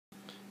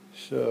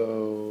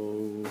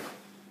So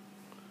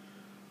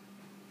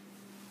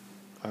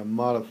I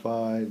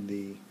modified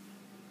the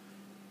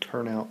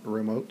turnout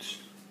remotes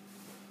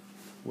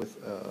with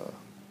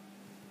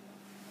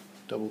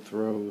double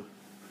throw,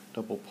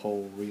 double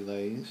pole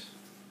relays.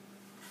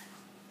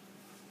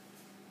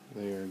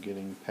 They are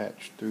getting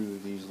patched through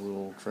these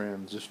little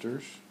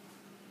transistors,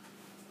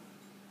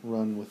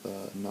 run with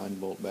a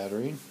 9-volt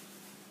battery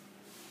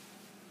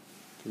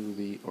through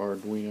the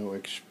Arduino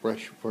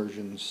Express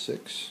version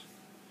 6.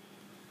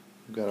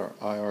 We've got our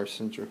IR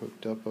sensor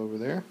hooked up over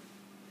there,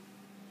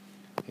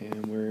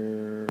 and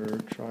we're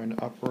trying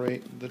to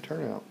operate the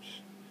turnouts.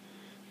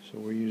 So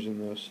we're using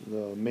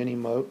the mini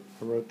mote.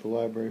 I wrote the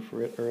library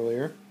for it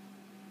earlier.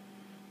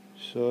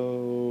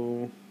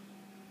 So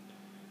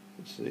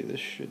let's see,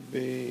 this should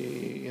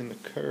be in the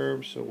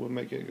curve, so we'll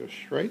make it go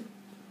straight.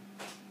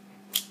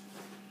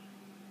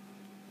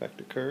 Back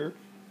to curve.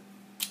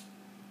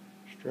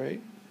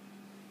 Straight.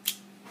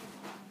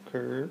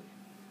 Curve.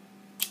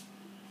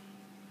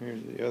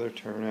 Here's the other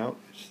turnout.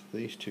 It's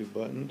these two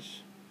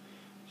buttons.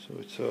 So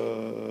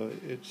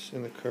it's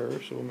in the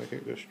curve, so we'll make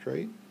it go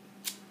straight.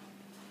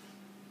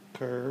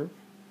 Curve.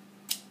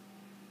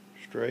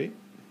 Straight.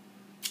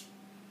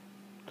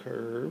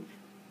 Curve.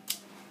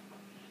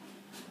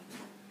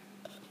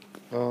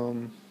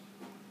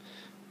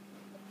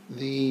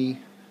 The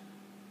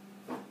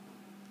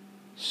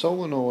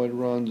solenoid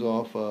runs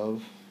off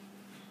of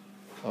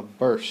a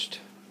burst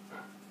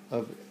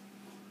of,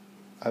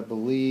 I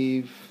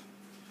believe,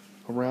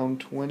 around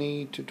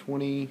 20 to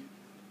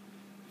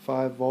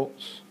 25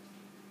 volts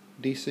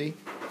DC.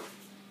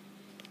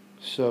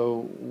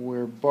 So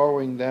we're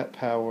borrowing that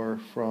power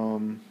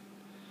from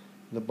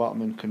the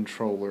Bachman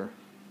controller.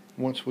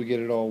 Once we get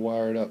it all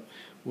wired up,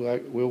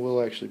 we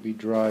will actually be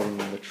driving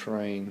the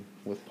train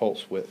with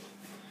pulse width.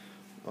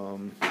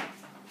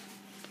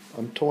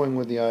 I'm toying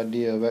with the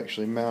idea of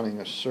actually mounting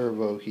a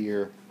servo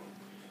here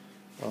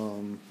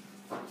to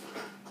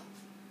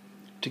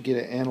get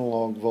an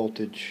analog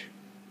voltage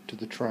to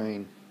the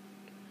train,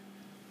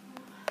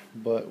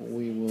 but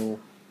we'll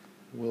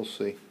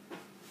see.